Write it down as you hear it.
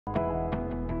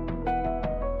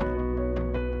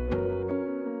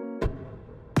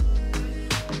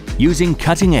Using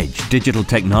cutting-edge digital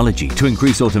technology to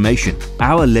increase automation,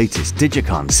 our latest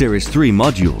Digicon Series 3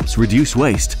 modules reduce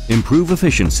waste, improve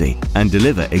efficiency, and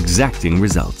deliver exacting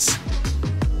results.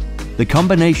 The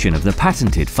combination of the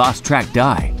patented fast-track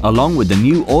die along with the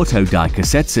new auto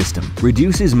die-cassette system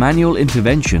reduces manual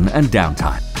intervention and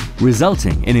downtime,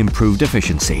 resulting in improved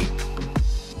efficiency.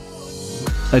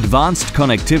 Advanced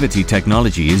connectivity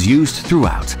technology is used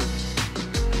throughout.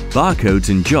 Barcodes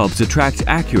and jobs are tracked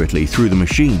accurately through the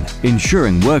machine,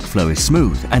 ensuring workflow is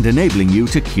smooth and enabling you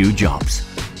to queue jobs.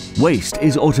 Waste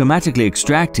is automatically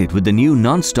extracted with the new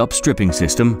Nonstop stripping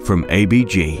system from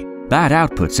ABG. Bad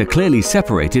outputs are clearly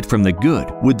separated from the good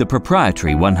with the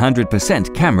proprietary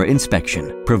 100% camera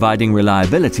inspection, providing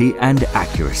reliability and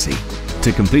accuracy.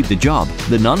 To complete the job,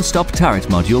 the Nonstop turret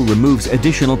module removes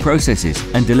additional processes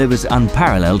and delivers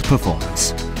unparalleled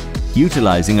performance.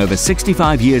 Utilizing over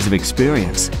 65 years of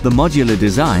experience, the modular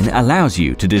design allows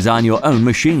you to design your own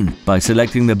machine by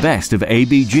selecting the best of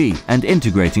ABG and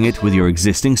integrating it with your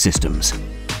existing systems.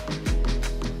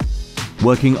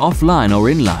 Working offline or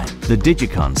inline, the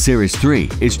Digicon Series 3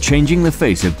 is changing the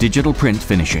face of digital print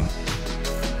finishing.